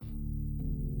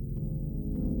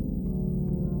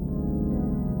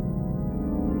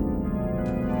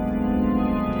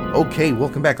Okay,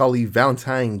 welcome back all you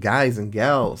Valentine guys and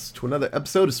gals to another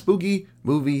episode of Spooky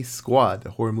Movie Squad,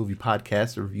 the horror movie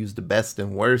podcast that reviews the best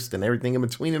and worst and everything in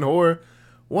between in horror,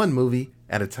 one movie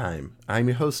at a time. I'm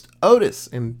your host, Otis,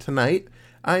 and tonight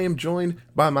I am joined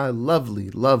by my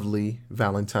lovely, lovely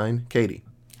Valentine, Katie.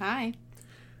 Hi.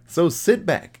 So sit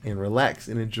back and relax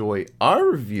and enjoy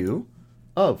our review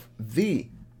of the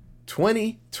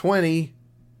 2020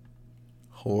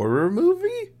 horror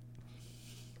movie.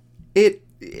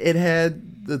 It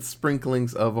had the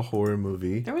sprinklings of a horror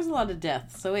movie. There was a lot of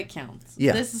death, so it counts.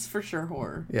 Yeah. This is for sure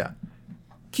horror. Yeah.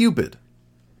 Cupid.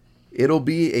 It'll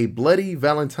be a bloody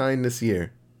Valentine this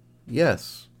year.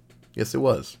 Yes. Yes, it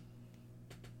was.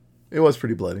 It was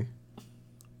pretty bloody.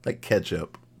 Like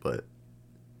ketchup, but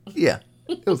yeah,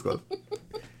 it was close.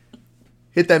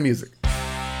 Hit that music.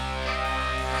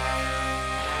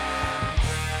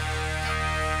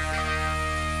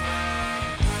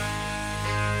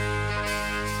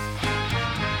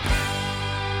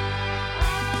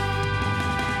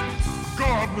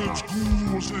 Goblins,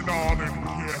 ghouls, and odd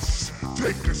guests,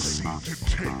 take a seat and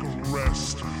take a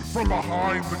rest. From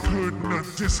behind the curtain, a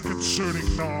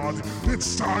disconcerting nod.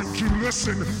 It's time to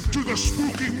listen to the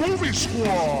Spooky Movie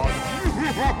Squad.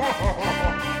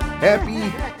 Happy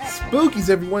Spookies,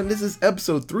 everyone. This is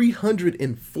episode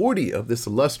 340 of this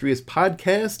illustrious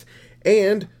podcast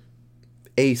and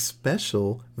a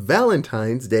special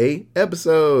Valentine's Day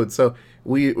episode. So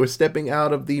we're stepping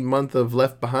out of the month of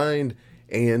Left Behind,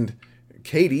 and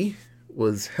Katie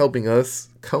was helping us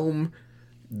comb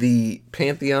the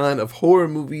pantheon of horror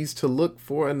movies to look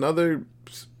for another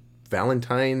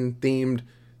Valentine-themed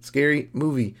scary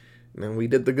movie. And we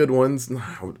did the good ones.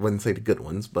 I wouldn't say the good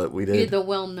ones, but we did the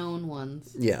well-known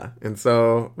ones. Yeah. And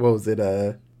so, what was it?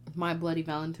 My Bloody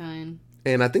Valentine.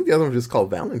 And I think the other one was just called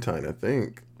Valentine, I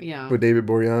think. Yeah. With David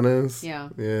Boreanaz. Yeah.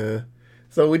 Yeah.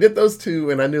 So we did those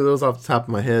two, and I knew those off the top of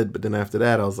my head, but then after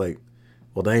that, I was like,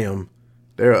 well, damn.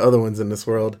 There are other ones in this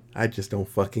world. I just don't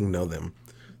fucking know them.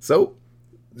 So,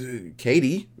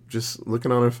 Katie, just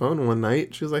looking on her phone one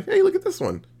night, she was like, hey, look at this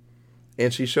one.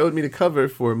 And she showed me the cover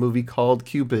for a movie called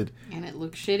Cupid. And it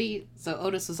looked shitty, so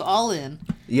Otis was all in.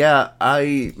 Yeah,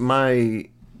 my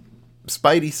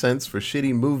spidey sense for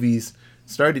shitty movies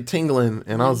started tingling,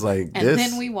 and I was like, And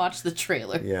then we watched the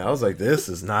trailer. Yeah, I was like, this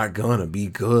is not gonna be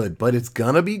good. But it's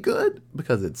gonna be good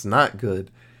because it's not good.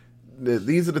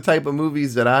 These are the type of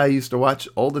movies that I used to watch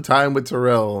all the time with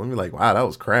Terrell. And be like, wow, that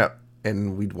was crap.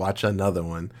 And we'd watch another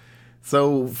one.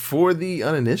 So for the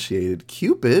uninitiated,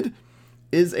 Cupid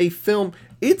is a film.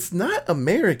 It's not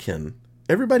American.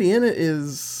 Everybody in it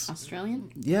is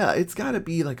Australian? Yeah, it's got to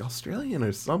be like Australian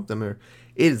or something. Or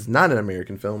it is not an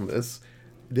American film.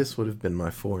 This would have been my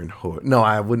foreign horror. No,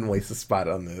 I wouldn't waste a spot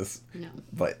on this. No.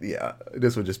 But yeah,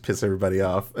 this would just piss everybody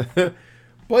off.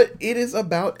 But it is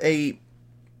about a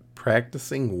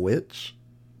practicing witch.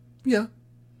 Yeah.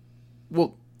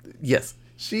 Well, yes,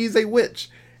 she's a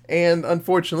witch. And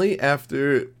unfortunately,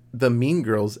 after the mean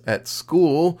girls at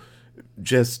school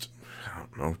just, I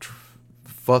don't know,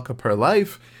 fuck up her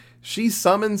life, she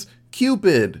summons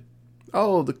Cupid.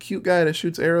 Oh, the cute guy that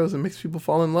shoots arrows and makes people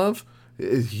fall in love?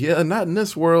 Yeah, not in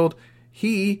this world.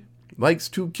 He likes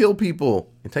to kill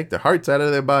people and take their hearts out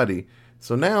of their body.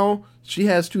 So now she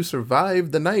has to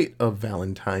survive the night of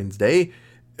Valentine's Day,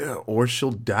 or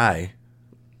she'll die.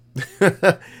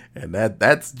 And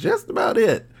that's just about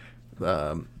it.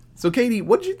 So Katie,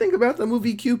 what did you think about the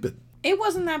movie Cupid? It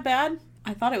wasn't that bad.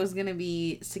 I thought it was going to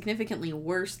be significantly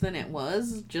worse than it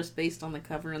was, just based on the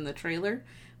cover and the trailer.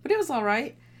 But it was all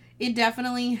right. It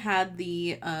definitely had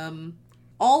the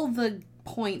all the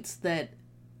points that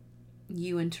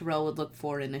you and Terrell would look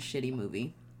for in a shitty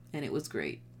movie. And it was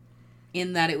great.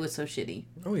 In that it was so shitty.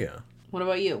 Oh, yeah. What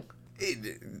about you?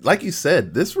 Like you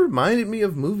said, this reminded me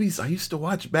of movies I used to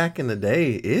watch back in the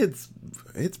day. It's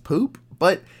poop,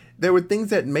 but there were things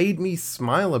that made me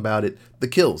smile about it. The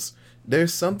kills.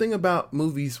 There's something about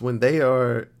movies when they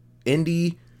are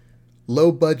indie,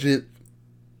 low budget,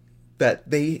 that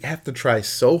they have to try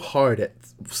so hard at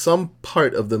some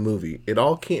part of the movie. It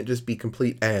all can't just be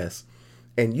complete ass.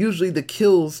 And usually the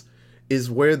kills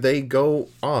is where they go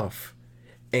off.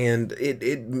 And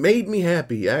it made me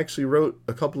happy. I actually wrote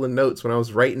a couple of notes when I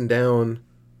was writing down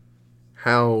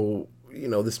how,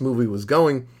 this movie was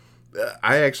going.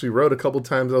 I actually wrote a couple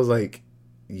times. I was like,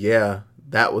 yeah,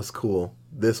 that was cool.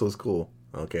 This was cool.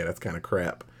 Okay, that's kind of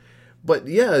crap. But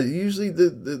yeah, usually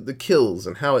the kills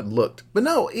and how it looked. But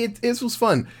no, it was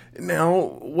fun.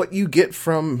 Now, what you get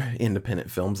from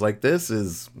independent films like this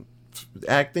is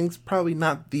acting's probably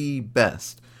not the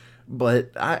best.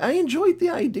 But I enjoyed the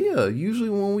idea. Usually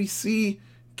when we see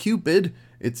Cupid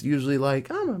It's usually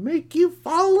like, I'm gonna make you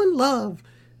fall in love.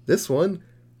 This one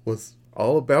was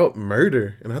all about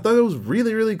murder, and I thought it was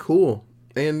really, really cool.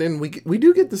 And then we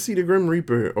do get to see the Grim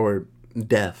Reaper, or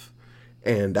Death,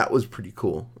 and that was pretty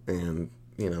cool. And,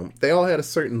 you know, they all had a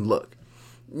certain look.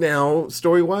 Now,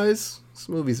 story-wise, this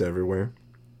movie's everywhere.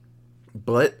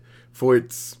 But for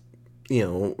its, you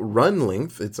know, run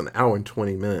length, it's an hour and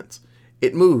 20 minutes.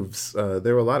 It moves.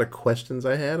 There were a lot of questions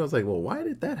I had. I was like, well, why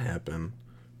did that happen?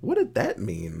 What did that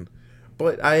mean?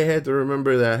 But I had to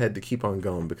remember that I had to keep on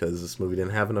going because this movie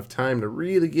didn't have enough time to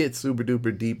really get super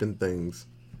duper deep in things.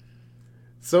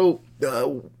 So,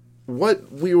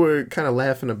 what we were kind of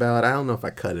laughing about, I don't know if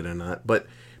I cut it or not, but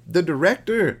the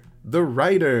director, the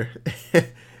writer,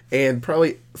 and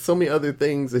probably so many other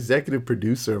things, executive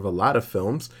producer of a lot of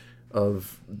films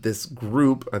of this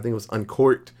group, I think it was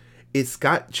Uncorked, is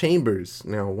Scott Chambers.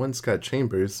 Now, one Scott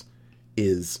Chambers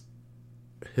is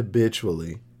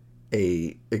habitually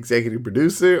a executive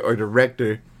producer or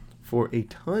director for a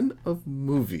ton of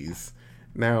movies.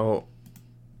 Now,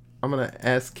 I'm going to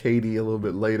ask Katie a little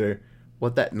bit later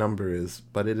what that number is,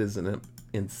 but it is an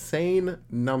insane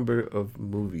number of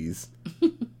movies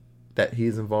that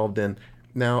he's involved in.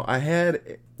 Now, I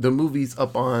had the movies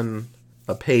up on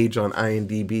a page on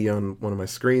IMDb on one of my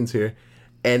screens here,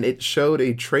 and it showed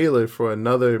a trailer for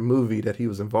another movie that he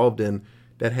was involved in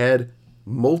that had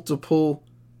multiple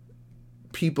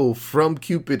people from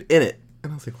Cupid in it.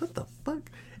 And I was like, what the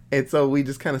fuck? And so we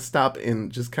just kind of stopped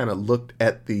and just kind of looked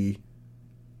at the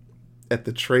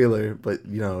trailer, but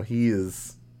you know,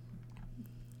 it's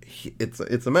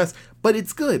a mess, but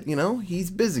it's good. You know, he's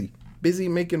busy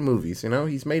making movies. You know,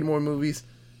 he's made more movies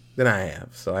than I have,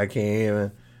 so I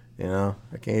can't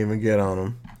even get on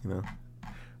him. You know,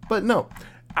 but no,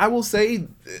 I will say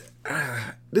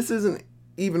this isn't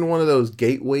even one of those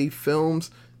gateway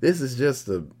films. This is just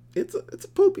it's a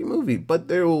poopy movie, but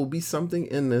there will be something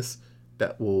in this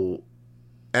that will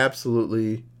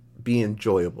absolutely be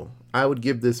enjoyable. I would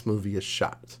give this movie a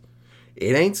shot.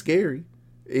 It ain't scary.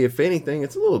 If anything,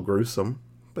 it's a little gruesome,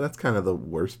 but that's kind of the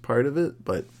worst part of it,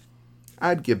 but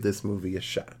I'd give this movie a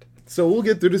shot. So we'll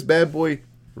get through this bad boy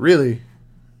really,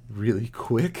 really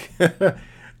quick.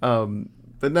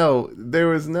 But no, there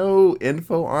was no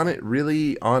info on it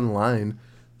really online,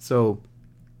 so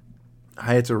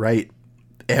I had to write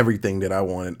everything that I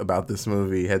wanted about this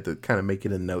movie. Had to kind of make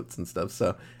it in notes and stuff,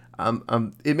 so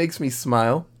it makes me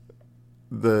smile.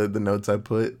 The notes I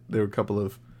put, there were a couple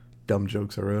of dumb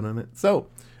jokes I wrote on it. So,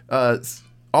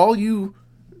 all you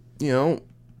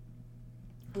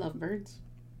lovebirds.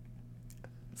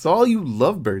 So all you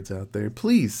lovebirds out there,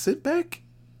 please sit back,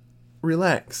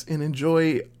 relax, and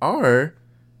enjoy our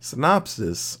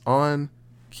synopsis on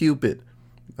Cupid.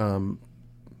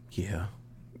 Yeah.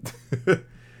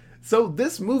 So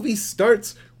this movie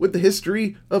starts with the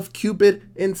history of Cupid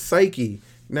and Psyche.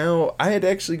 Now, I had to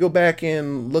actually go back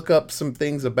and look up some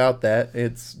things about that.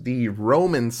 It's the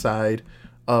Roman side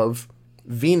of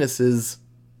Venus's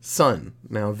son.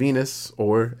 Now, Venus,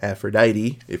 or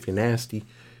Aphrodite, if you're nasty,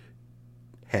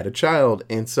 had a child.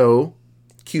 And so,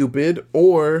 Cupid,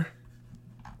 or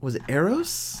was it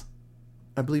Eros?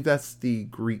 I believe that's the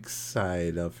Greek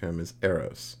side of him, is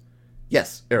Eros.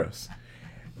 Yes, Eros.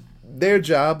 Their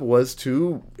job was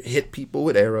to hit people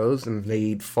with arrows, and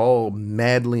they'd fall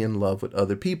madly in love with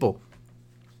other people.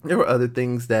 There were other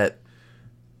things that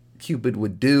Cupid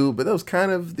would do, but that was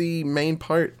kind of the main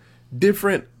part.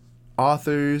 Different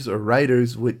authors or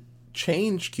writers would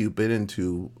change Cupid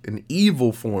into an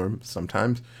evil form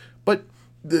sometimes, but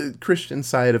the Christian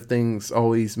side of things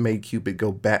always made Cupid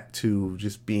go back to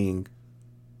just being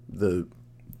the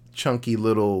chunky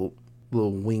little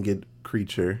winged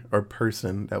creature or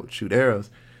person that would shoot arrows.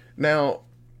 Now,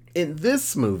 in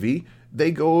this movie,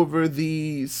 they go over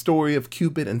the story of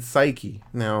Cupid and Psyche.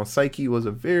 Now, Psyche was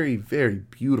a very, very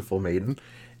beautiful maiden,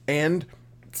 and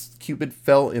Cupid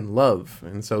fell in love.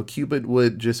 And so Cupid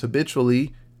would just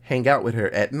habitually hang out with her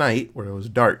at night where it was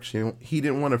dark. He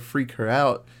didn't want to freak her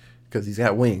out because he's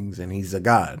got wings and he's a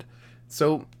god.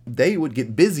 So they would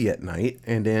get busy at night,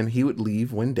 and then he would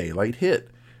leave when daylight hit.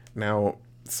 Now,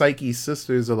 Psyche's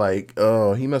sisters are like,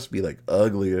 oh, he must be like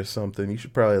ugly or something. You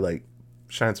should probably like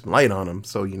shine some light on him.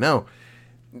 So,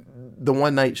 the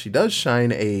one night she does shine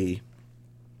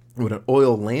with an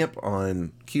oil lamp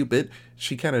on Cupid,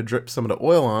 she kind of drips some of the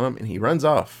oil on him and he runs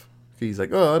off. He's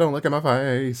like, oh, don't look at my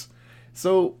face.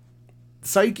 So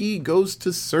Psyche goes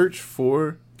to search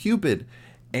for Cupid,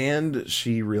 and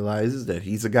she realizes that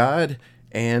he's a god,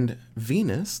 and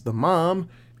Venus, the mom,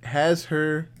 has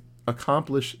her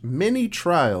accomplish many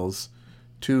trials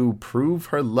to prove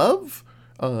her love.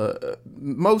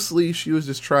 Mostly she was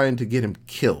just trying to get him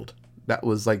killed. That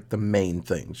was like the main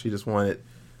thing. She just wanted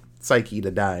Psyche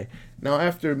to die. Now,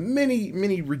 after many,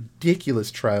 many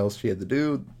ridiculous trials she had to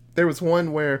do, there was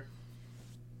one where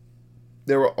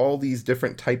there were all these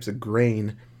different types of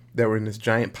grain that were in this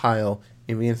giant pile.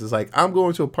 And Venus is like, I'm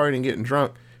going to a party and getting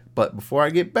drunk. But before I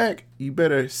get back, you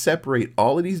better separate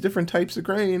all of these different types of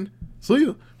grain. See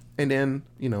you. And then,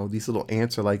 these little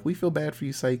ants are like, we feel bad for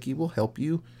you, Psyche. We'll help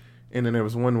you. And then there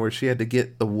was one where she had to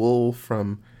get the wool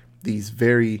from these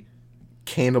very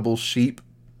cannibal sheep.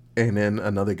 And then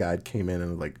another guy came in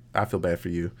and was like, I feel bad for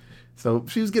you. So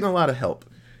she was getting a lot of help.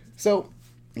 So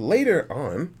later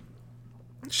on,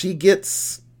 she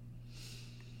gets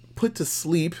put to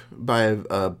sleep by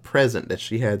a present that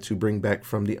she had to bring back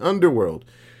from the underworld.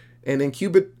 And then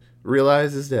Cupid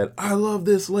realizes that, I love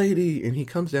this lady. And he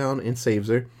comes down and saves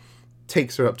her,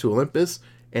 takes her up to Olympus,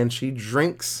 and she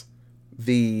drinks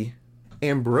the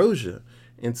ambrosia.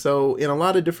 And so in a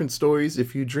lot of different stories,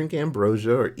 if you drink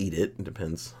ambrosia or eat it, it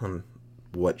depends on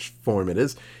what form it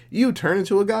is, you turn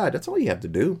into a god. That's all you have to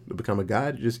do to become a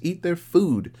god. You just eat their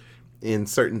food. In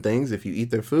certain things, if you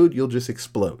eat their food, you'll just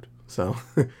explode. So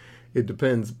it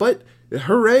depends. But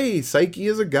hooray, Psyche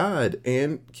is a god.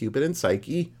 And Cupid and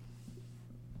Psyche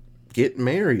get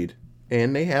married.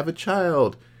 And they have a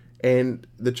child. And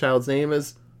the child's name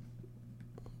is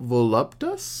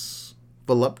Voluptuous.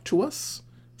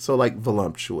 So like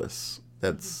voluptuous.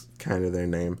 That's kind of their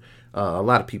name. A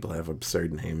lot of people have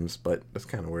absurd names, but that's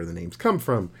kind of where the names come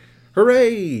from.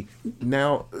 Hooray!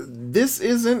 Now, this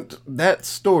isn't that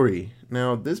story.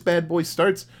 Now, this bad boy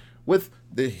starts with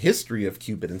the history of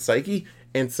Cupid and Psyche.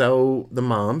 And so the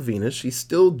mom, Venus, she's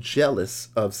still jealous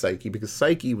of Psyche because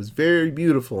Psyche was very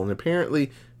beautiful. And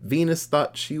apparently Venus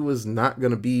thought she was not going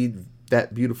to be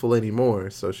that beautiful anymore.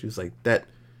 So she was like, that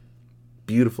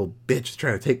beautiful bitch is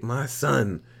trying to take my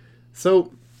son.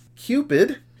 So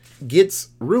Cupid gets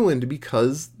ruined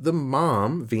because the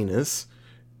mom, Venus,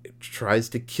 tries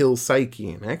to kill Psyche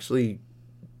and actually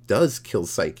does kill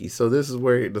Psyche. So this is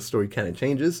where the story kind of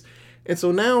changes. And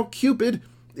so now Cupid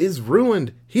is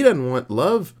ruined. He doesn't want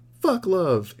love. Fuck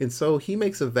love. And so he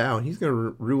makes a vow and he's going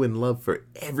to ruin love for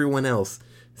everyone else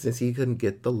since he couldn't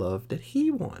get the love that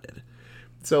he wanted.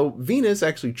 So Venus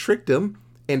actually tricked him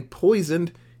and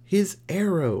poisoned his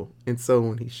arrow. And so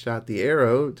when he shot the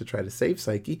arrow to try to save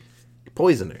Psyche, he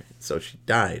poisoned her. So she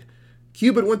died.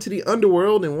 Cupid went to the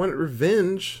underworld and wanted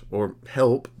revenge or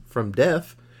help from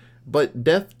Death, but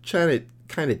Death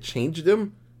kind of changed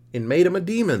him and made him a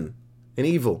demon, an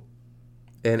evil,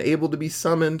 and able to be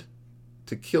summoned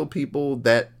to kill people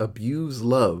that abuse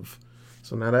love.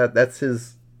 So now that's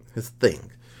his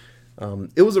thing.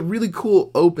 It was a really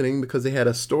cool opening because they had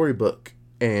a storybook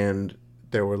and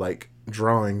there were like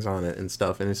drawings on it and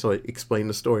stuff, and so it explained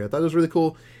the story. I thought it was really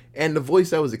cool. And the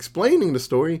voice that was explaining the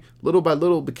story, little by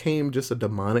little, became just a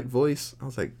demonic voice. I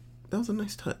was like, that was a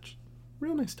nice touch.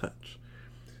 Real nice touch.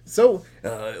 So,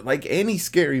 like any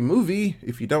scary movie,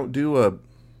 if you don't do a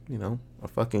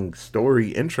fucking story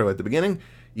intro at the beginning,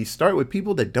 you start with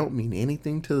people that don't mean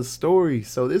anything to the story.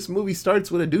 So this movie starts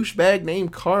with a douchebag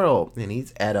named Carl, and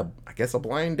he's at a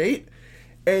blind date,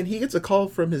 and he gets a call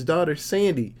from his daughter,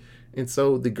 Sandy. And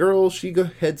so the girl, she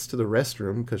heads to the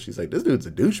restroom because she's like, this dude's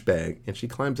a douchebag. And she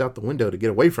climbs out the window to get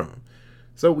away from him.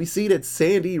 So we see that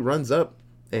Sandy runs up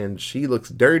and she looks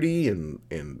dirty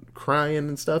and crying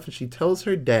and stuff. And she tells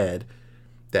her dad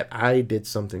that I did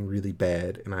something really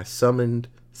bad and I summoned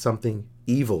something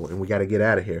evil and we got to get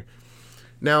out of here.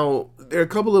 Now, there are a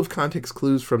couple of context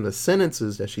clues from the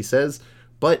sentences that she says,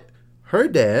 but her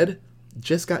dad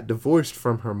just got divorced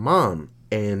from her mom.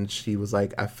 And she was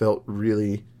like, I felt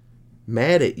really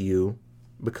mad at you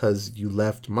because you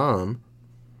left mom,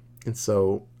 and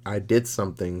so I did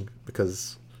something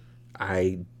because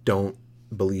I don't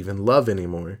believe in love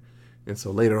anymore. And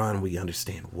so later on we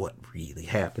understand what really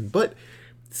happened. But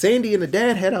Sandy and the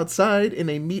dad head outside and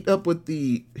they meet up with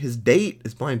his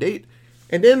blind date,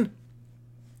 and then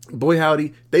boy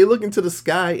howdy, they look into the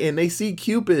sky and they see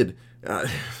Cupid.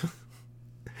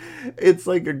 It's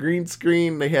like a green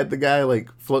screen. They had the guy like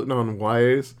floating on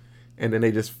wires, and then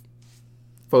they just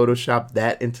Photoshop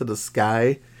that into the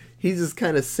sky. He's just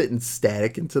kind of sitting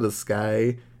static into the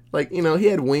sky. Like, he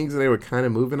had wings and they were kind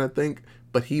of moving, I think,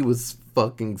 but he was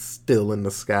fucking still in the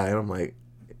sky. And I'm like,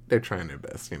 they're trying their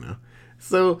best,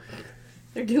 So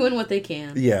they're doing what they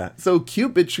can. Yeah. So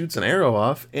Cupid shoots an arrow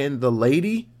off, and the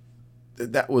lady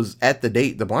that was at the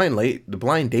date, the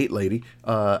blind date lady,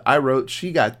 I wrote,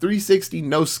 she got 360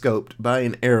 no-scoped by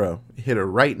an arrow. It hit her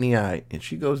right in the eye, and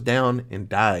she goes down and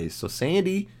dies. So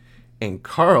Sandy and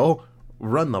Carl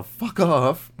run the fuck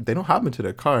off. They don't hop into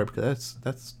their car because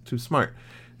that's too smart.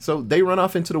 So they run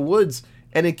off into the woods,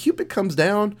 And then Cupid comes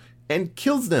down and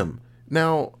kills them.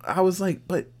 Now, I was like,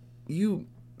 but you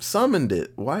summoned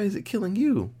it. Why is it killing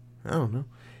you? I don't know.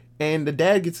 And the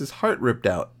dad gets his heart ripped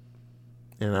out.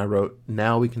 And I wrote,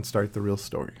 now we can start the real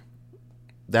story.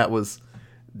 That was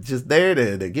just there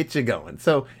to get you going.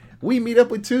 So we meet up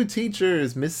with two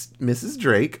teachers, Miss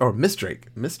Drake and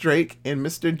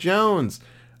Mr. Jones,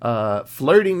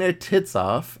 flirting their tits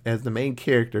off as the main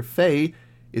character, Faye,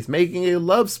 is making a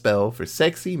love spell for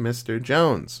sexy Mr.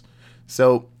 Jones.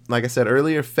 So, like I said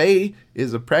earlier, Faye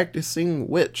is a practicing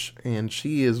witch, and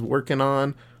she is working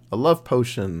on a love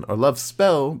potion or love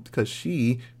spell because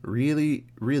she really,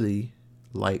 really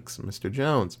likes Mr.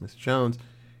 Jones. Mr. Jones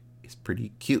is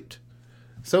pretty cute.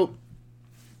 So,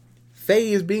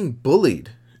 Faye is being bullied,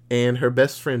 and her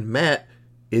best friend Matt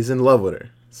is in love with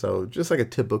her. So, just like a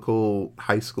typical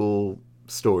high school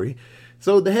story.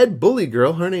 So, the head bully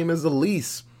girl, her name is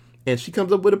Elise, and she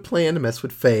comes up with a plan to mess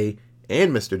with Faye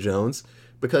and Mr. Jones,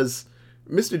 because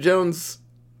Mr. Jones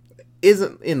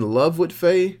isn't in love with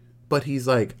Faye, but he's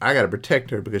like, I gotta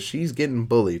protect her because she's getting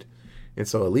bullied. And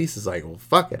so Elise is like, well,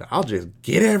 fuck it, I'll just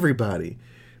get everybody.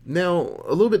 Now,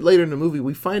 a little bit later in the movie,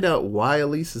 we find out why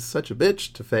Elise is such a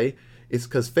bitch to Faye. It's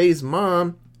because Faye's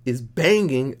mom is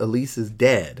banging Elise's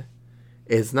dad.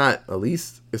 It's not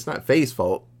Faye's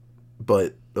fault,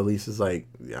 but Elise is like,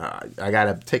 I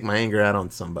gotta take my anger out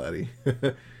on somebody.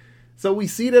 So we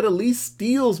see that Elise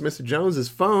steals Mr. Jones's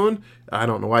phone. I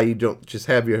don't know why you don't just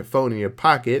have your phone in your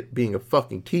pocket, being a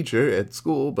fucking teacher at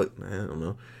school, but I don't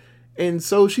know. And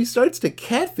so she starts to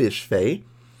catfish Faye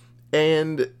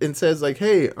and says like,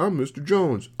 hey, I'm Mr.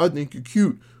 Jones. I think you're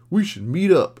cute. We should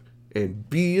meet up and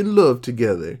be in love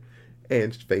together.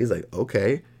 And Faye's like,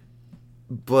 okay.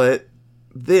 But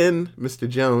then Mr.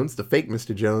 Jones, the fake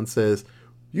Mr. Jones, says,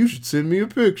 you should send me a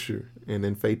picture. And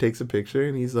then Faye takes a picture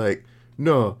and he's like,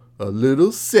 no, a little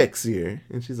sexier.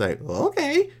 And she's like,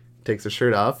 okay. Takes her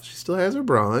shirt off. She still has her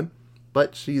bra on,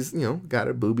 but she's, got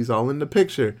her boobies all in the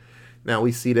picture. Now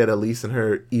we see that Elise and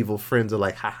her evil friends are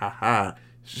like, ha ha ha.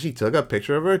 She took a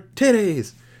picture of her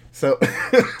titties. So,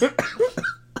 I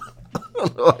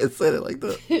don't know why I said it like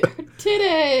that.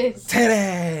 Titties.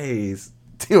 Titties.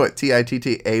 What,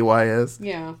 Tittays?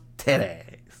 Yeah.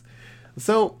 Titties.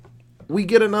 So, we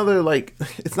get another,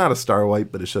 it's not a star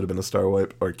wipe, but it should have been a star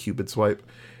wipe or a Cupid swipe.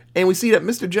 And we see that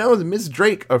Mr. Jones and Miss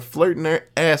Drake are flirting their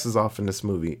asses off in this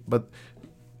movie. But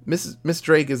Miss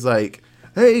Drake is like,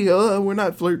 hey, we're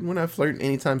not flirting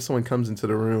anytime someone comes into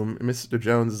the room. And Mr.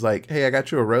 Jones is like, hey, I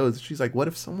got you a rose. She's like, what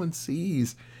if someone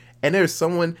sees? And there's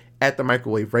someone at the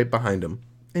microwave right behind him.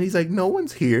 And he's like, no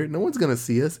one's here. No one's going to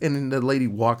see us. And then the lady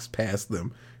walks past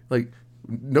them. Like,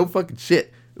 no fucking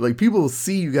shit. Like, people will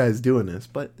see you guys doing this.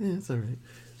 But it's all right.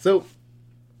 So,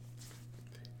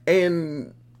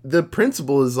 and the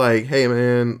principal is like, hey,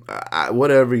 man,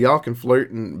 whatever. Y'all can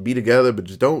flirt and be together, but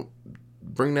just don't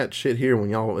bring that shit here when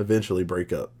y'all eventually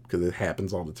break up, because it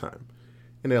happens all the time.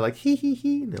 And they're like, hee hee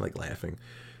hee, and they're like laughing.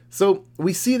 So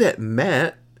we see that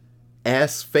Matt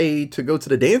asks Faye to go to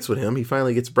the dance with him. He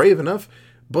finally gets brave enough,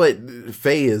 but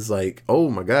Faye is like, oh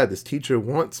my god, this teacher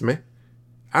wants me.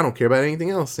 I don't care about anything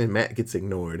else. And Matt gets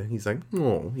ignored, and he's like,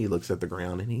 oh, he looks at the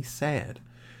ground and he's sad.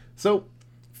 So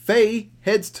Faye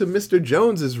heads to Mr.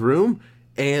 Jones's room,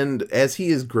 and as he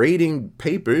is grading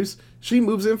papers, she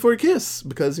moves in for a kiss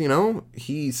because,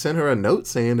 he sent her a note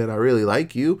saying that I really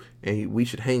like you and we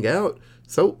should hang out.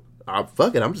 So,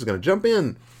 fuck it, I'm just going to jump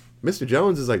in. Mr.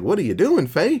 Jones is like, what are you doing,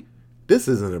 Faye? This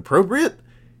isn't appropriate.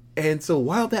 And so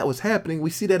while that was happening,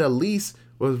 we see that Elise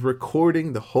was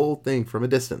recording the whole thing from a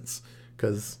distance.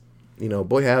 Because,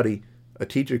 boy howdy, a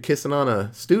teacher kissing on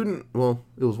a student, well,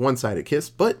 it was one-sided kiss,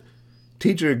 but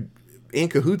teacher in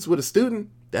cahoots with a student,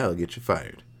 that'll get you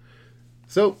fired.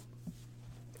 So,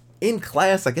 in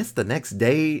class, I guess the next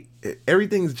day,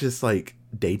 everything's just like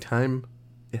daytime.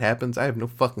 It happens. I have no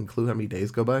fucking clue how many days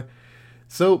go by.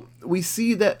 So, we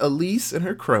see that Elise and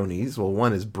her cronies, well,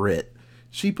 one is Britt,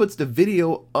 she puts the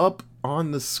video up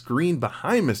on the screen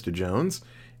behind Mr. Jones,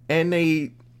 and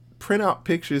they print out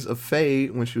pictures of Faye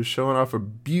when she was showing off her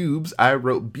boobs. I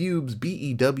wrote boobs,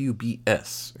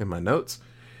 B-E-W-B-S, in my notes.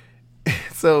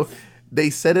 So, they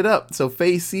set it up. So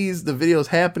Faye sees the videos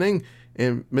happening,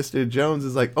 and Mr. Jones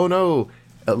is like, oh no.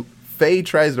 Faye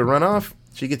tries to run off.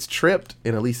 She gets tripped,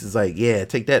 and Elise is like, yeah,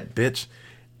 take that, bitch.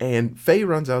 And Faye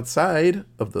runs outside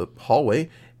of the hallway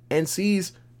and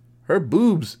sees her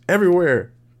boobs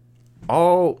everywhere.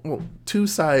 Two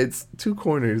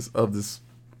corners of this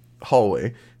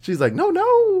hallway. She's like,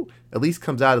 no. Elise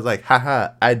comes out and is like,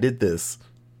 haha, I did this.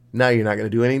 Now you're not going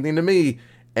to do anything to me.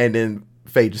 And then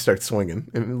Faye just starts swinging.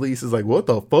 And Elise is like, what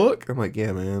the fuck? I'm like,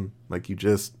 yeah, man. Like, you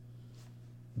just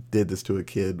did this to a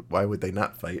kid, why would they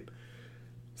not fight?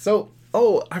 So,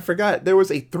 oh, I forgot. There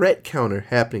was a threat counter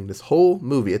happening this whole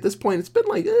movie. At this point, it's been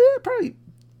like probably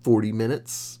 40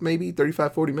 minutes, maybe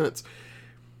 35, 40 minutes.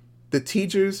 The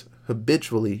teachers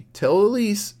habitually tell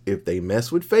Elise if they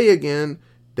mess with Faye again,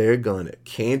 they're going to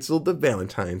cancel the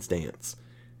Valentine's dance.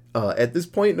 At this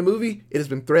point in the movie, it has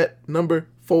been threat number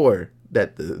 4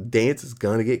 that the dance is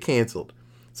going to get canceled.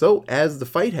 So, as the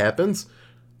fight happens,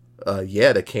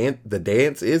 the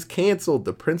dance is canceled.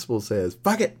 The principal says,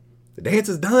 fuck it, the dance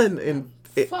is done. And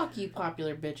fuck you,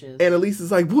 popular bitches. And Elise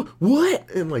is like, what?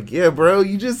 And I'm like, yeah, bro,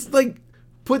 you just, like,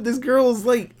 put this girl's,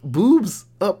 like, boobs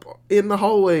up in the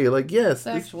hallway. Like, yes.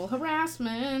 Sexual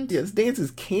harassment. Yeah, this dance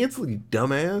is canceled, you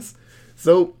dumbass.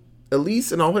 So,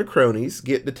 Elise and all her cronies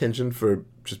get detention for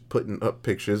just putting up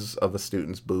pictures of a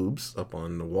student's boobs up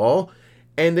on the wall.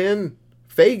 And then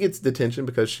Faye gets detention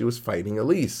because she was fighting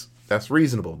Elise. That's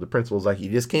reasonable. The principal's like, you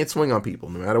just can't swing on people.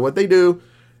 No matter what they do,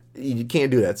 you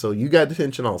can't do that. So you got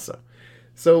detention also.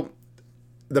 So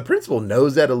the principal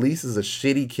knows that Elise is a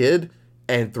shitty kid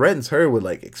and threatens her with,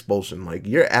 like, expulsion. Like,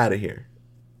 you're out of here.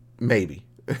 Maybe.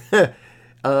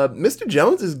 Mr.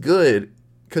 Jones is good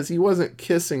because he wasn't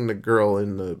kissing the girl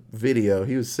in the video.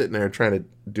 He was sitting there trying to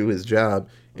do his job,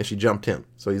 and she jumped him.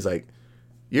 So he's like,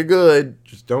 you're good.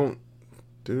 Just don't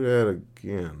do that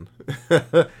again.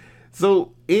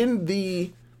 So in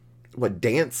the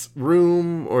dance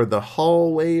room or the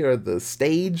hallway or the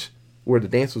stage where the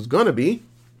dance was gonna be,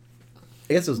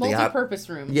 I guess it was multi-purpose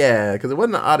room. Yeah, because it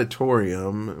wasn't an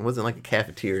auditorium. It wasn't like a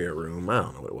cafeteria room. I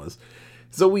don't know what it was.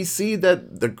 So we see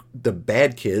that the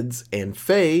bad kids and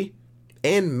Faye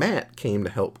and Matt came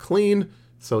to help clean,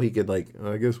 so he could, like,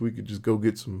 I guess we could just go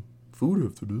get some food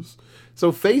after this.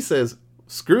 So Faye says,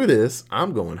 screw this,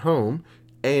 I'm going home,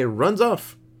 and runs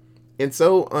off. And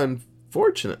so,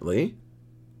 unfortunately,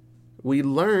 we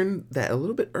learn that a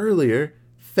little bit earlier,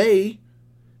 Faye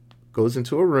goes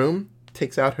into a room,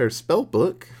 takes out her spell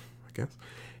book, I guess,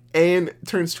 and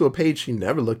turns to a page she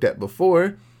never looked at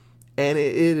before, and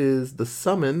it is the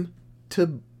summon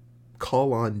to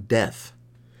call on Death.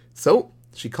 So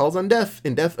she calls on Death,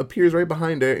 and Death appears right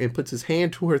behind her and puts his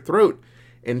hand to her throat.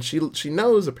 And she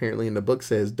knows, apparently, in the book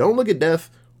says, don't look at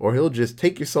Death or he'll just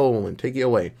take your soul and take you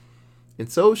away.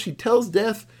 And so she tells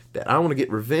Death that I want to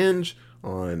get revenge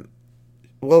on,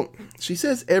 well, she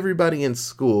says everybody in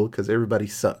school because everybody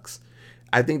sucks.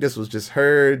 I think this was just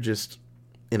her just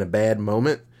in a bad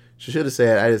moment. She should have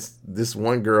said, this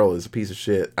one girl is a piece of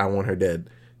shit. I want her dead.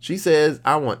 She says,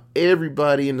 I want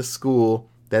everybody in the school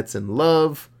that's in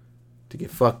love to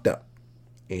get fucked up.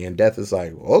 And Death is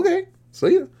like, okay,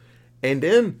 see ya. And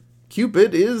then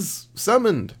Cupid is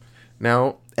summoned.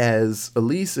 Now, as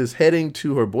Elise is heading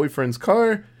to her boyfriend's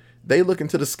car, they look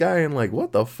into the sky and like,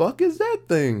 what the fuck is that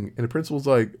thing? And the principal's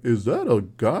like, is that a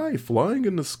guy flying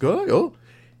in the sky? Oh,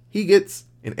 he gets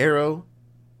an arrow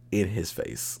in his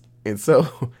face. And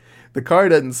so the car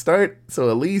doesn't start. So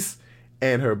Elise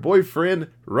and her boyfriend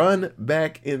run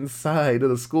back inside of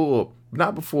the school.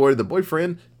 Not before the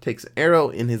boyfriend takes an arrow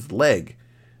in his leg.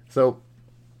 So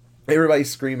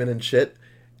everybody's screaming and shit.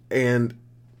 And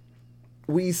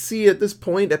we see at this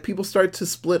point that people start to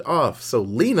split off. So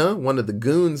Lena, one of the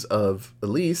goons of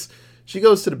Elise, she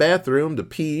goes to the bathroom to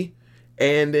pee.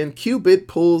 And then Cupid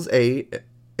pulls and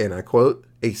I quote,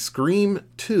 a Scream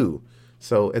 2.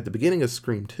 So at the beginning of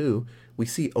Scream 2, we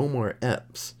see Omar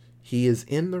Epps. He is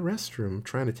in the restroom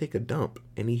trying to take a dump.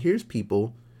 And he hears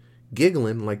people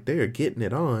giggling like they're getting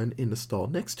it on in the stall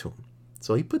next to him.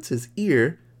 So he puts his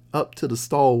ear up to the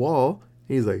stall wall.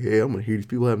 He's like, hey, I'm going to hear these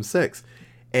people having sex.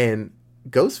 And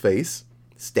Ghostface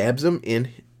stabs him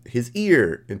in his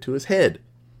ear, into his head,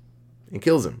 and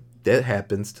kills him. That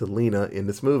happens to Lena in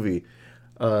this movie.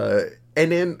 And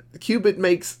then Cupid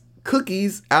makes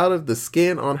cookies out of the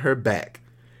skin on her back.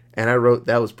 And I wrote,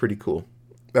 that was pretty cool.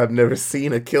 I've never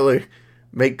seen a killer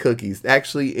make cookies.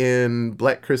 Actually, in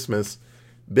Black Christmas,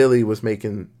 Billy was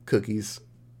making cookies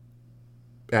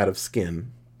out of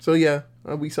skin. So yeah,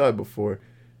 we saw it before.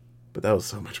 But that was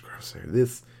so much grosser.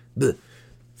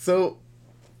 So,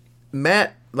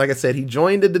 Matt, like I said, he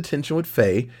joined the detention with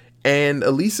Faye. And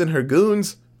Elise and her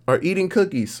goons are eating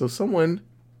cookies. So someone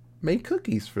made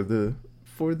cookies for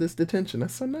this detention.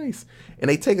 That's so nice. And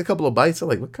they take a couple of bites. They're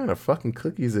like, what kind of fucking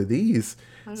cookies are these?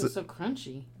 Why is it so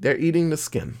crunchy? They're eating the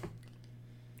skin.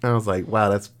 I was like, wow,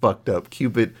 that's fucked up.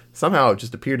 Cupid somehow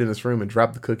just appeared in this room and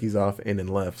dropped the cookies off and then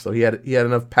left. So he had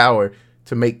enough power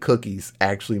to make cookies,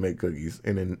 actually make cookies,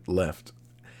 and then left.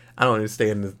 I don't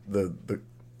understand the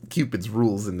Cupid's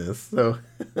rules in this.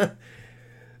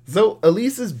 So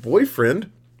Elise's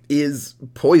boyfriend is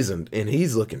poisoned, and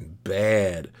he's looking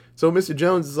bad. So Mr.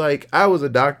 Jones is like, I was a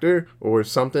doctor or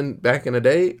something back in the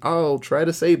day. I'll try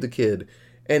to save the kid.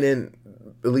 And then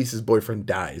Elise's boyfriend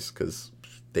dies because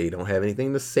they don't have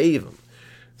anything to save him.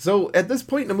 So at this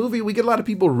point in the movie, we get a lot of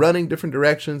people running different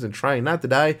directions and trying not to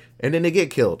die, and then they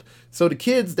get killed. So the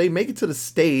kids, they make it to the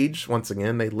stage. Once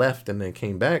again, they left and they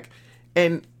came back.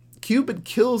 And Cupid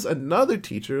kills another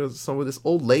teacher. Some of this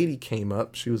old lady came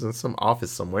up. She was in some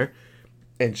office somewhere.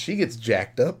 And she gets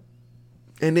jacked up.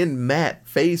 And then Matt,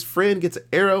 Faye's friend, gets an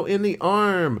arrow in the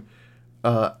arm.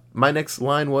 My next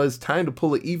line was, time to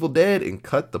pull an Evil Dead and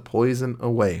cut the poison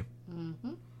away.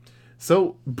 Mm-hmm.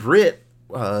 So Britt,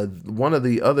 one of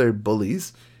the other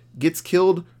bullies, gets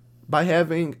killed by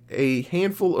having a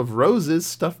handful of roses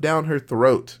stuffed down her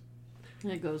throat.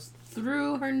 And it goes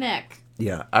through her neck.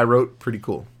 Yeah, I wrote pretty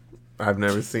cool. I've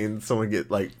never seen someone get,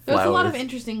 like, flowers. There's a lot of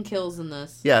interesting kills in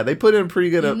this. Yeah, they put in pretty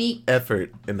good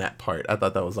effort in that part. I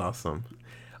thought that was awesome.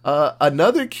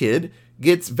 Another kid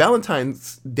gets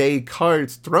Valentine's Day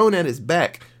cards thrown at his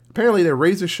back. Apparently, they're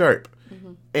razor sharp.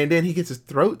 Mm-hmm. And then he gets his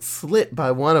throat slit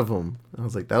by one of them. I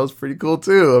was like, that was pretty cool,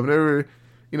 too. I've never,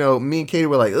 me and Katie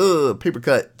were like, ugh, paper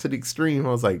cut to the extreme. I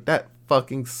was like, that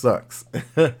fucking sucks.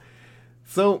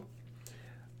 So,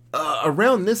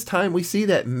 around this time, we see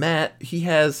that Matt, he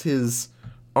has his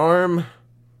arm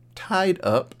tied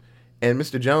up. And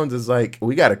Mr. Jones is like,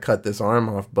 we got to cut this arm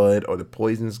off, bud, or the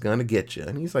poison's going to get you.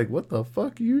 And he's like, what the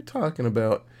fuck are you talking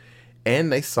about?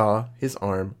 And they saw his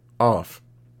arm off.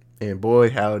 And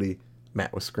boy, howdy,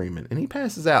 Matt was screaming. And he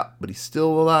passes out, but he's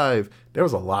still alive. There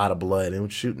was a lot of blood. It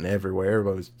was shooting everywhere.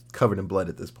 Everybody was covered in blood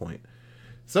at this point.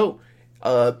 So,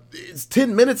 it's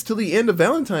 10 minutes till the end of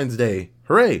Valentine's Day.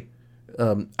 Hooray.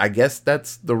 I guess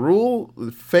that's the rule.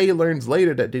 Faye learns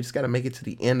later that they just got to make it to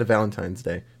the end of Valentine's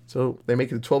Day. So they make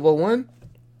it to 12:01.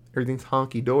 Everything's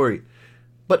honky-dory.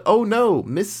 But oh no,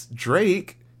 Miss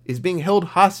Drake is being held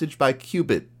hostage by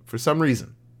Cupid for some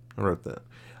reason. I wrote that.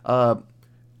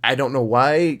 I don't know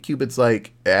why. Cupid's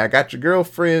like, I got your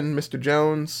girlfriend, Mr.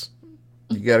 Jones.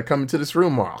 You got to come into this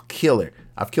room or I'll kill her.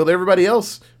 I've killed everybody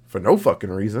else for no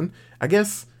fucking reason. I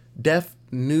guess Death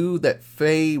knew that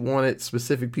Faye wanted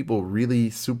specific people really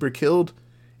super killed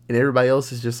and everybody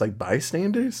else is just like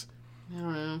bystanders. I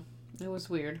don't know. It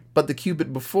was weird. But the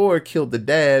Cupid before killed the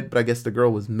dad, but I guess the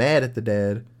girl was mad at the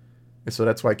dad. And so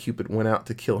that's why Cupid went out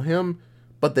to kill him.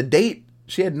 But the date,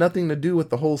 she had nothing to do with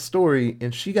the whole story,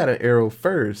 and she got an arrow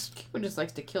first. Cupid just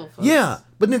likes to kill folks. Yeah,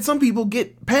 but then some people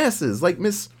get passes, like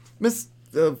Miss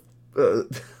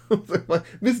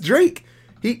Drake.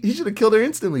 He should have killed her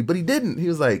instantly, but he didn't. He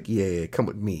was like, yeah, come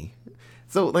with me.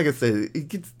 So, like I said, it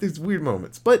gets these weird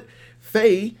moments. But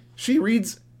Faye, she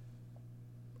reads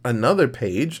another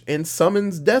page and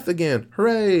summons Death again.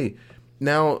 Hooray!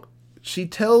 Now, she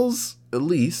tells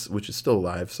Elise, which is still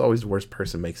alive, it's always the worst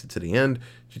person makes it to the end.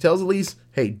 She tells Elise,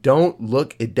 hey, don't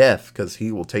look at Death because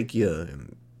he will take you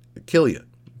and kill you.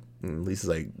 And Elise is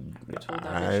like,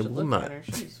 I will not.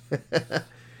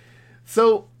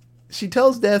 So she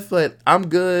tells Death that I'm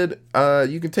good.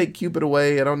 You can take Cupid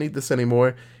away. I don't need this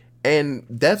anymore.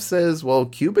 And Death says, well,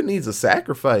 Cupid needs a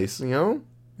sacrifice,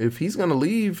 If he's going to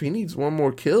leave, he needs one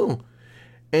more kill.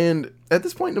 And at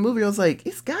this point in the movie, I was like,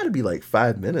 it's got to be like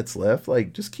 5 minutes left.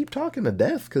 Like, just keep talking to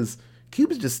Death because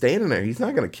Cupid's just standing there. He's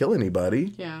not going to kill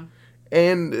anybody. Yeah.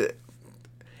 And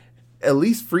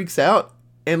Elise freaks out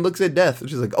and looks at Death.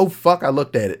 She's like, oh, fuck, I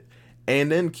looked at it.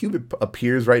 And then Cupid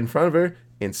appears right in front of her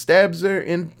and stabs her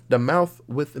in the mouth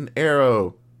with an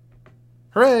arrow.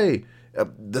 Hooray!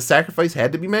 The sacrifice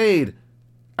had to be made,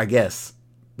 I guess.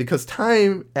 Because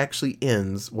time actually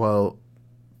ends while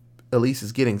Elise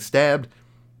is getting stabbed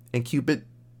and Cupid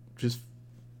just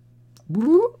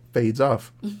fades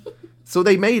off. So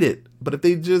they made it. But if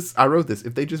they just, I wrote this,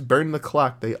 if they just burned the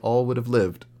clock, they all would have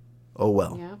lived. Oh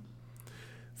well. Yeah.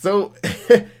 So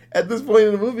at this point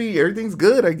in the movie, everything's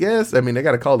good, I guess. I mean, they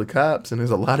got to call the cops and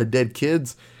there's a lot of dead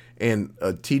kids and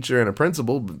a teacher and a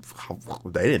principal.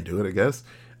 They didn't do it, I guess.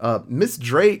 Miss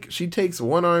Drake, she takes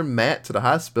one-armed Matt to the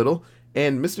hospital.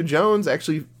 And Mr. Jones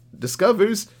actually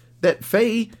discovers that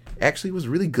Faye actually was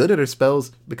really good at her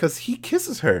spells because he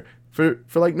kisses her for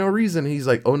like no reason. He's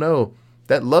like, oh no,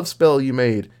 that love spell you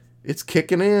made, it's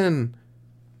kicking in.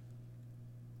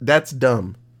 That's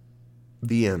dumb.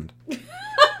 The end.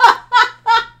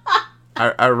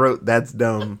 I wrote, that's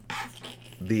dumb.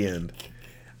 The end.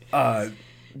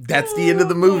 That's the end of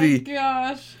the movie. Oh my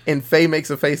gosh. And Faye makes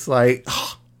a face like,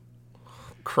 oh,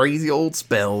 crazy old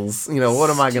spells. What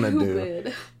am I going to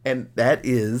do? And that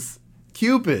is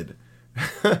Cupid.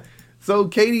 So,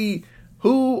 Katie,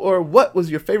 who or what was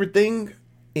your favorite thing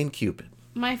in Cupid?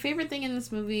 My favorite thing in this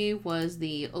movie was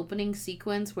the opening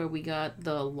sequence where we got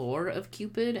the lore of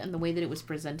Cupid and the way that it was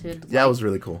presented. Yeah, it was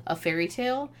really cool. A fairy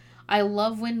tale. I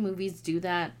love when movies do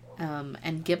that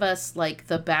and give us, like,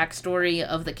 the backstory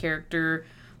of the character,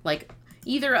 like,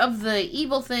 either of the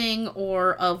evil thing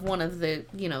or of one of the,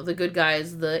 you know, the good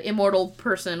guys, the immortal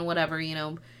person, whatever, you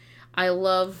know. I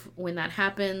love when that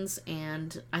happens,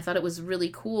 and I thought it was really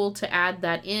cool to add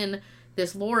that in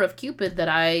this lore of Cupid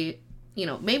that you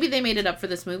know, maybe they made it up for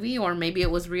this movie, or maybe it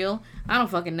was real. I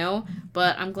don't fucking know,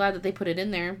 but I'm glad that they put it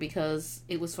in there because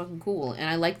it was fucking cool, and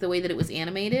I like the way that it was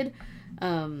animated.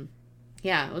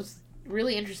 Yeah, it was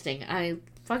really interesting. I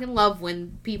fucking love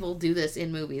when people do this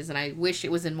in movies, and I wish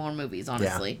it was in more movies,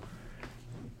 honestly. Yeah.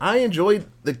 I enjoyed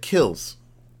the kills.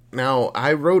 Now,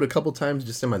 I wrote a couple times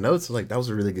just in my notes, like, that was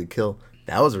a really good kill.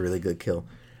 That was a really good kill.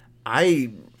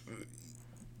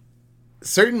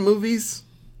 Certain movies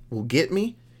will get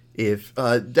me. If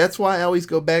that's why I always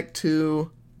go back to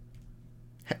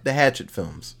the Hatchet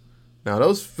films. Now,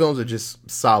 those films are just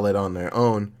solid on their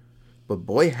own. But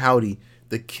boy, howdy,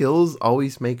 the kills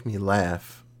always make me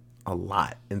laugh a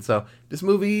lot. And so, this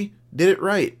movie did it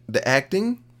right. The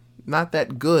acting, not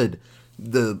that good.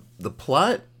 The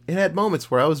plot, it had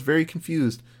moments where I was very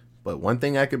confused. But one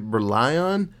thing I could rely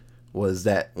on was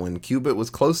that when Cupid was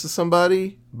close to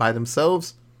somebody by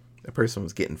themselves, the person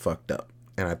was getting fucked up.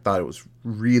 And I thought it was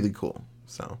really cool.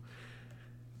 So,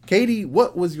 Katie,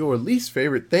 what was your least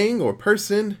favorite thing or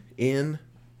person in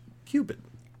Cupid?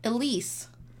 Elise.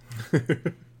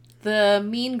 The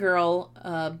mean girl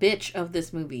bitch of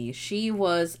this movie. She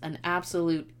was an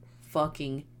absolute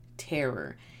fucking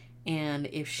terror. And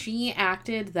if she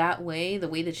acted that way, the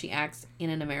way that she acts in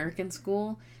an American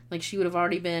school, like, she would have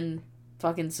already been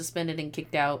fucking suspended and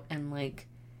kicked out and, like,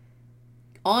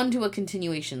 on to a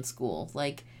continuation school.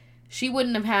 Like, she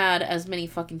wouldn't have had as many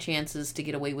fucking chances to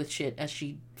get away with shit as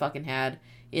she fucking had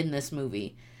in this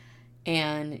movie.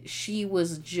 And she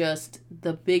was just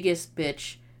the biggest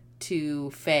bitch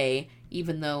to Faye,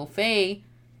 even though Faye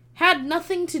had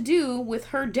nothing to do with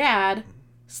her dad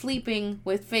sleeping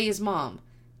with Faye's mom.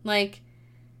 Like,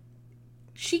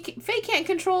 Faye can't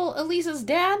control Elisa's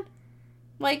dad?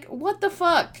 Like, what the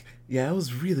fuck? Yeah, it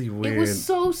was really weird. It was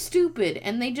so stupid,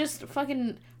 and they just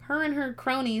fucking... Her and her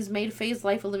cronies made Faye's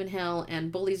life a living hell, and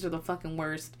bullies are the fucking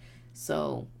worst.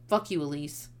 So, fuck you,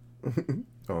 Elise.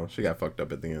 Oh, she got fucked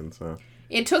up at the end, so...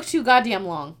 It took too goddamn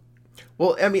long.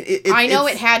 Well, I mean... I know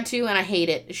it had to, and I hate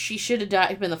it. She should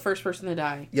have been the first person to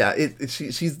die. Yeah,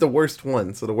 she's the worst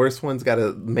one, so the worst one's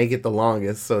gotta make it the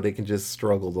longest so they can just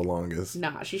struggle the longest.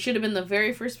 Nah, she should have been the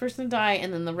very first person to die,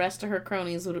 and then the rest of her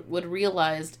cronies would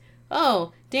realized,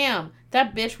 oh, damn,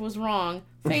 that bitch was wrong.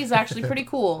 Faye's actually pretty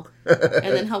cool.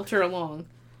 And then helped her along.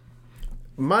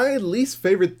 My least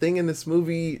favorite thing in this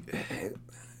movie,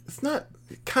 it's not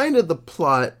kind of the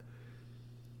plot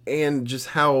and just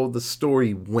how the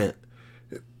story went.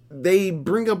 They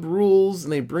bring up rules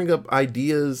and they bring up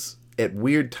ideas at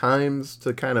weird times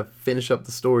to kind of finish up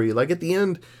the story. Like at the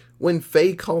end, when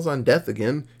Faye calls on death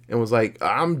again and was like,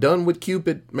 I'm done with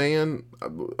Cupid, man.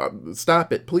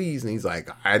 Stop it, please. And he's like,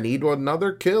 I need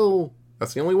another kill.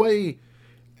 That's the only way.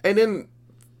 And then,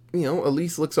 you know,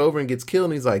 Elise looks over and gets killed,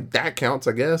 and he's like, that counts,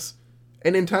 I guess.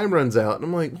 And then time runs out, and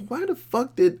I'm like, why the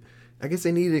fuck I guess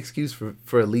they needed an excuse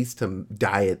for Elise to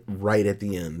die right at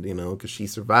the end, you know, because she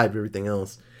survived everything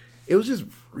else. It was just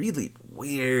really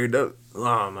weird. I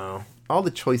don't know. All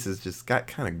the choices just got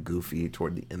kind of goofy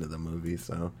toward the end of the movie,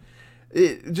 so...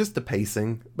 just the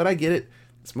pacing. But I get it.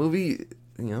 This movie,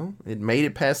 you know, it made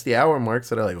it past the hour mark,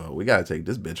 so they're like, well, we gotta take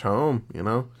this bitch home, you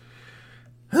know?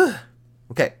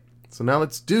 Okay, so now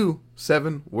let's do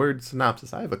 7-word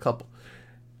synopsis. I have a couple.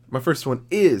 My first one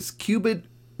is, Cupid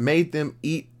made them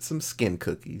eat some skin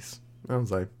cookies. I was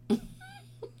like...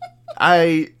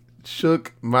 I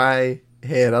shook my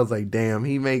head. I was like, damn,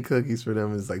 he made cookies for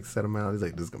them and like set them out. He's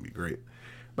like, this is gonna be great.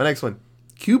 My next one,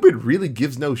 Cupid really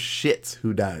gives no shits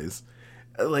who dies.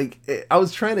 Like, I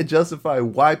was trying to justify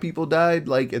why people died,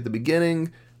 like at the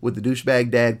beginning with the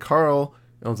douchebag dad Carl.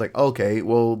 I was like, okay,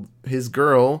 well, his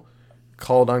girl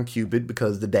called on Cupid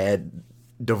because the dad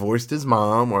divorced his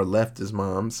mom or left his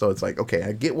mom. So it's like, okay,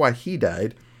 I get why he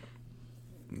died.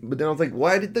 But then I was like,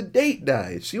 why did the date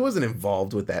die? She wasn't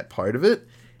involved with that part of it.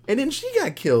 And then she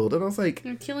got killed. And I was like...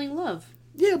 You're killing love.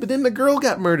 Yeah, but then the girl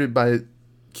got murdered by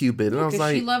Cupid. And I was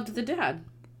like... she loved the dad.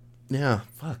 Yeah,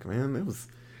 fuck, man. It was...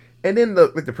 And then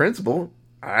the principal,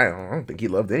 I don't think he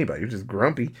loved anybody. He was just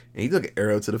grumpy. And he took an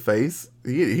arrow to the face.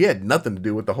 He had nothing to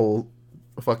do with the whole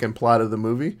fucking plot of the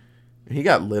movie. He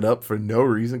got lit up for no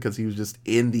reason because he was just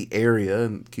in the area.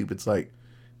 And Cupid's like,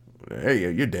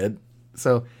 hey, you're dead.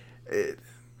 So...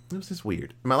 It was just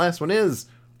weird. My last one is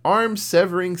arm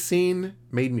severing scene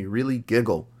made me really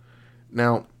giggle.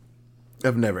 Now,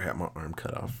 I've never had my arm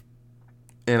cut off.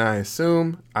 And I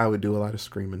assume I would do a lot of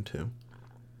screaming too.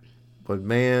 But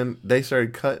man, they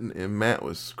started cutting and Matt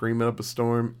was screaming up a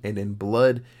storm and then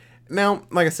blood. Now,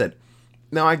 like I said,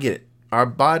 now I get it. Our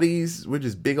bodies, we're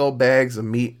just big old bags of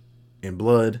meat and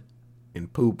blood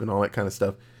and poop and all that kind of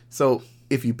stuff. So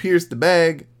if you pierce the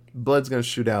bag, blood's going to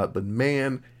shoot out. But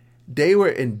man, they were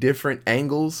in different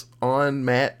angles on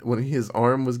Matt when his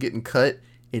arm was getting cut.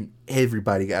 And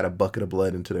everybody got a bucket of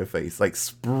blood into their face. Like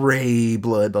spray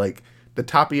blood. Like the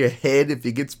top of your head, if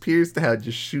it gets pierced, how it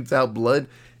just shoots out blood.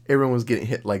 Everyone was getting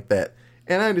hit like that.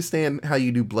 And I understand how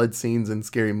you do blood scenes in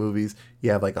scary movies.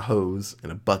 You have like a hose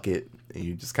and a bucket. And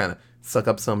you just kind of suck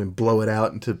up some and blow it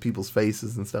out into people's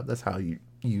faces and stuff. That's how you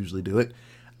usually do it.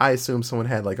 I assume someone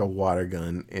had like a water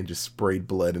gun and just sprayed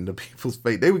blood into people's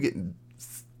face. They were getting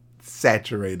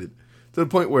saturated to the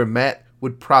point where Matt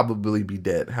would probably be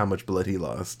dead, how much blood he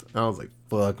lost. I was like,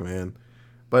 fuck, man.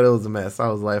 But it was a mess. I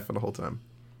was laughing the whole time.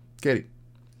 Katie.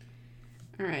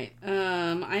 All right.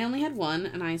 I only had one,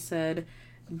 and I said,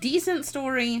 decent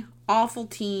story, awful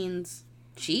teens,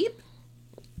 cheap,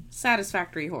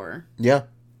 satisfactory horror. Yeah.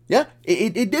 Yeah,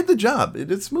 it did the job.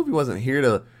 This movie wasn't here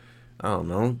to, I don't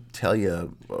know, tell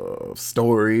you a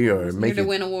story or make here to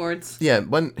win awards. Yeah, it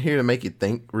wasn't here to make you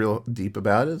think real deep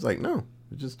about it. It's like, no,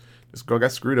 it just this girl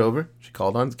got screwed over. She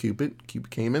called on Cupid.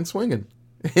 Cupid came in swinging.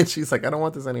 And she's like, I don't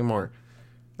want this anymore.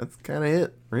 That's kind of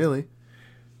it, really.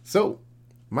 So,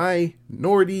 my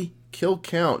minority kill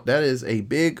count, that is a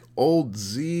big old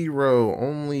 0.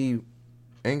 Only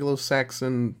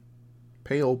Anglo-Saxon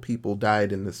pale people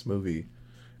died in this movie.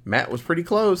 Matt was pretty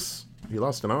close. He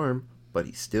lost an arm, but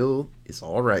he still is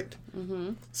all right.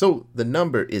 Mm-hmm. So, the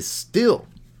number is still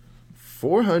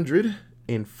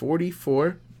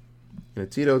 444 in a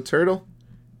Tito turtle,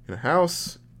 in a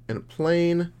house, in a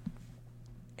plane,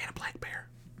 and a black bear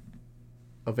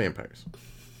of vampires.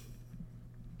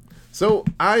 So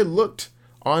I looked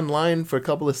online for a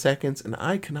couple of seconds and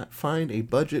I cannot find a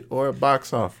budget or a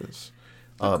box office.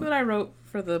 Look what I wrote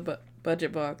for the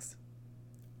budget box.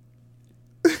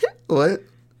 What?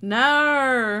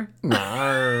 Nar.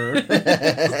 Nar.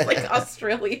 It's like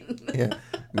Australian. Yeah.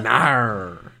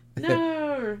 Nar.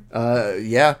 No.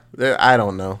 Yeah. I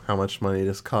don't know how much money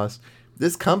this costs.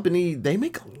 This company, they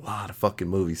make a lot of fucking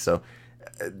movies, so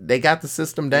they got the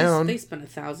system down. They spent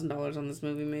 $1,000 on this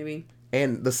movie, maybe.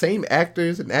 And the same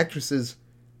actors and actresses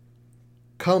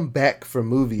come back for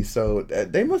movies, so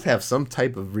they must have some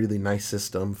type of really nice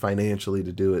system financially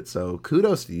to do it. So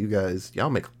kudos to you guys. Y'all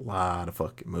make a lot of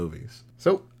fucking movies.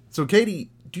 So Katie,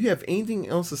 do you have anything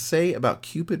else to say about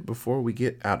Cupid before we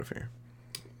get out of here?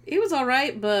 It was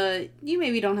alright, but you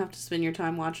maybe don't have to spend your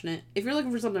time watching it. If you're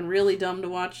looking for something really dumb to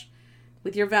watch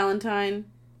with your Valentine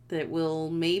that will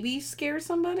maybe scare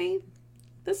somebody,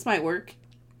 this might work.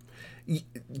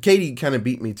 Katie kind of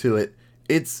beat me to it.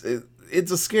 It's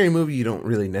a scary movie you don't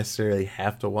really necessarily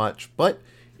have to watch, but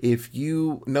if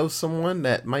you know someone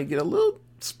that might get a little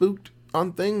spooked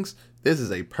on things, this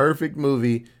is a perfect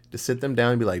movie to sit them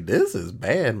down and be like, this is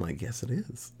bad. I'm like, yes, it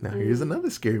is. Now here's another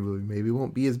scary movie. Maybe it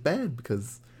won't be as bad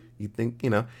because you think,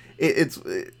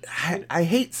 I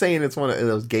hate saying it's one of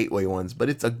those gateway ones, but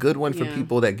it's a good one for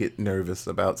people that get nervous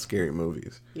about scary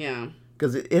movies. Yeah.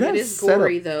 Because it is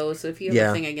gory, though, so if you have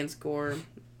a thing against gore,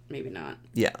 maybe not.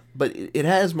 Yeah, but it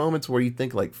has moments where you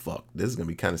think, like, fuck, this is going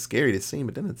to be kind of scary to see,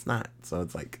 but then it's not. So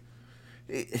it's like,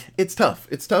 it's tough.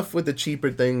 It's tough with the cheaper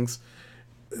things.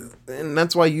 And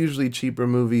that's why usually not cheaper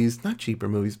movies,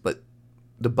 but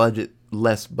the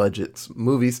less budgets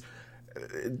movies,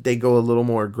 they go a little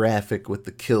more graphic with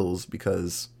the kills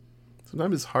because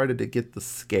sometimes it's harder to get the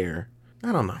scare.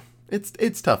 I don't know.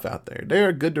 It's tough out there. There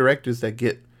are good directors that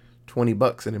get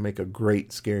 $20 and they make a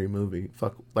great scary movie.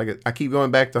 Fuck, like I keep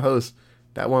going back to Host.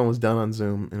 That one was done on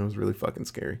Zoom and it was really fucking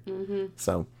scary. Mm-hmm.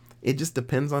 So it just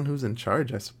depends on who's in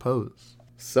charge, I suppose.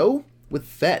 So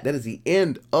with that is the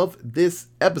end of this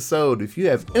episode. If you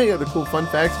have any other cool fun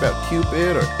facts about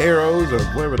Cupid or arrows or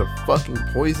whatever the fucking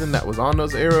poison that was on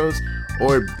those arrows,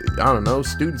 or I don't know,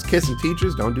 students kissing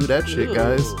teachers, don't do that shit,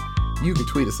 guys. You can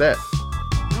tweet us at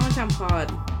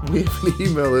AllentownPod. We have an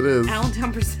email, it is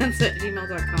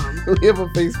AllentownPresents@gmail.com. We have a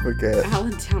Facebook at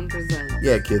Allentown Presents.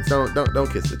 Yeah, kids, don't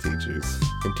kiss the teachers.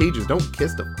 And teachers, don't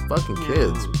kiss the fucking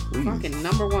kids, please. Fucking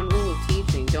 #1 rule of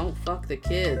teaching, don't fuck the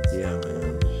kids. Yeah,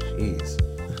 man. Jeez.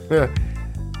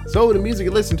 So the music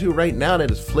you listen to right now, that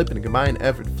is Flippin', a combined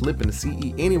effort, Flippin' the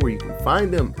CE, anywhere you can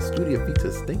find them. Studio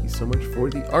Vitas, thank you so much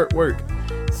for the artwork.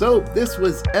 So this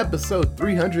was episode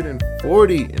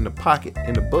 340 in the pocket,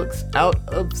 in the books, out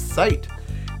of sight.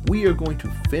 we are going to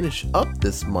finish up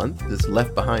this month, this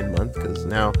Left Behind month, because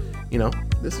now,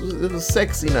 it was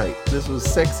sexy night. This was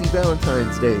sexy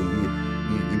Valentine's Day.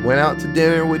 You went out to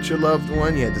dinner with your loved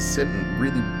one. You had to sit in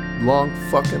really long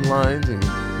fucking lines and,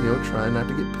 try not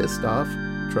to get pissed off.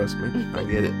 Trust me, I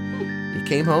get it. You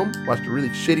came home, watched a really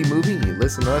shitty movie, and you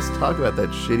listened to us talk about that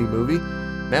shitty movie.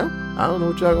 Now, I don't know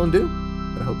what y'all gonna do,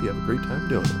 but I hope you have a great time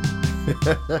doing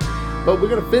it. But we're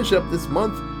gonna finish up this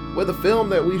month with a film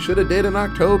that we should have did in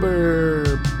October,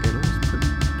 and it was pretty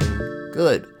dang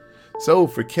good. So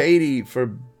for Katie, for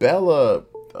Bella,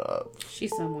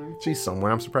 she's somewhere. She's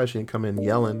somewhere. I'm surprised she didn't come in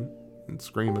yelling and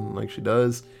screaming like she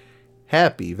does.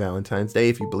 Happy Valentine's Day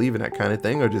if you believe in that kind of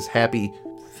thing, or just happy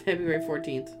February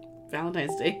 14th,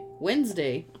 Valentine's Day,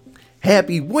 Wednesday.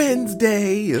 Happy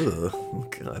Wednesday! Ugh,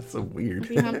 God, that's so weird.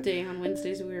 Happy Hump Day on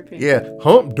Wednesdays we were paying. Yeah,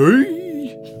 Hump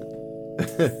Day!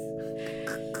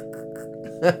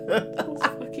 Those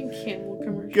fucking camel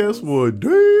commercials. Guess what day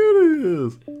it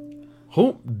is?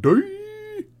 Hump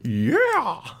Day!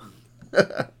 Yeah!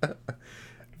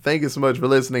 Thank you so much for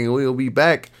listening. We'll be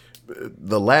back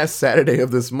the last Saturday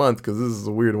of this month, because this is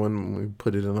a weird one. We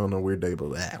put it in on a weird day, but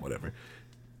whatever.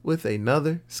 With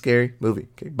another scary movie.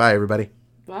 Okay, bye everybody.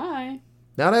 Bye.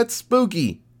 Now that's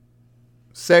spooky.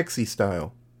 Sexy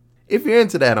style. If you're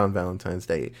into that on Valentine's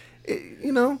Day, if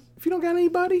you don't got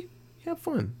anybody, have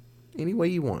fun. Any way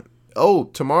you want. Oh,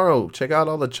 tomorrow, check out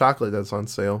all the chocolate that's on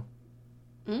sale.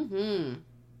 Mm-hmm.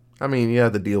 I mean, you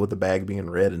have to deal with the bag being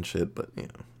red and shit, but,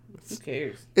 who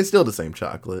cares? It's still the same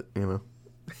chocolate,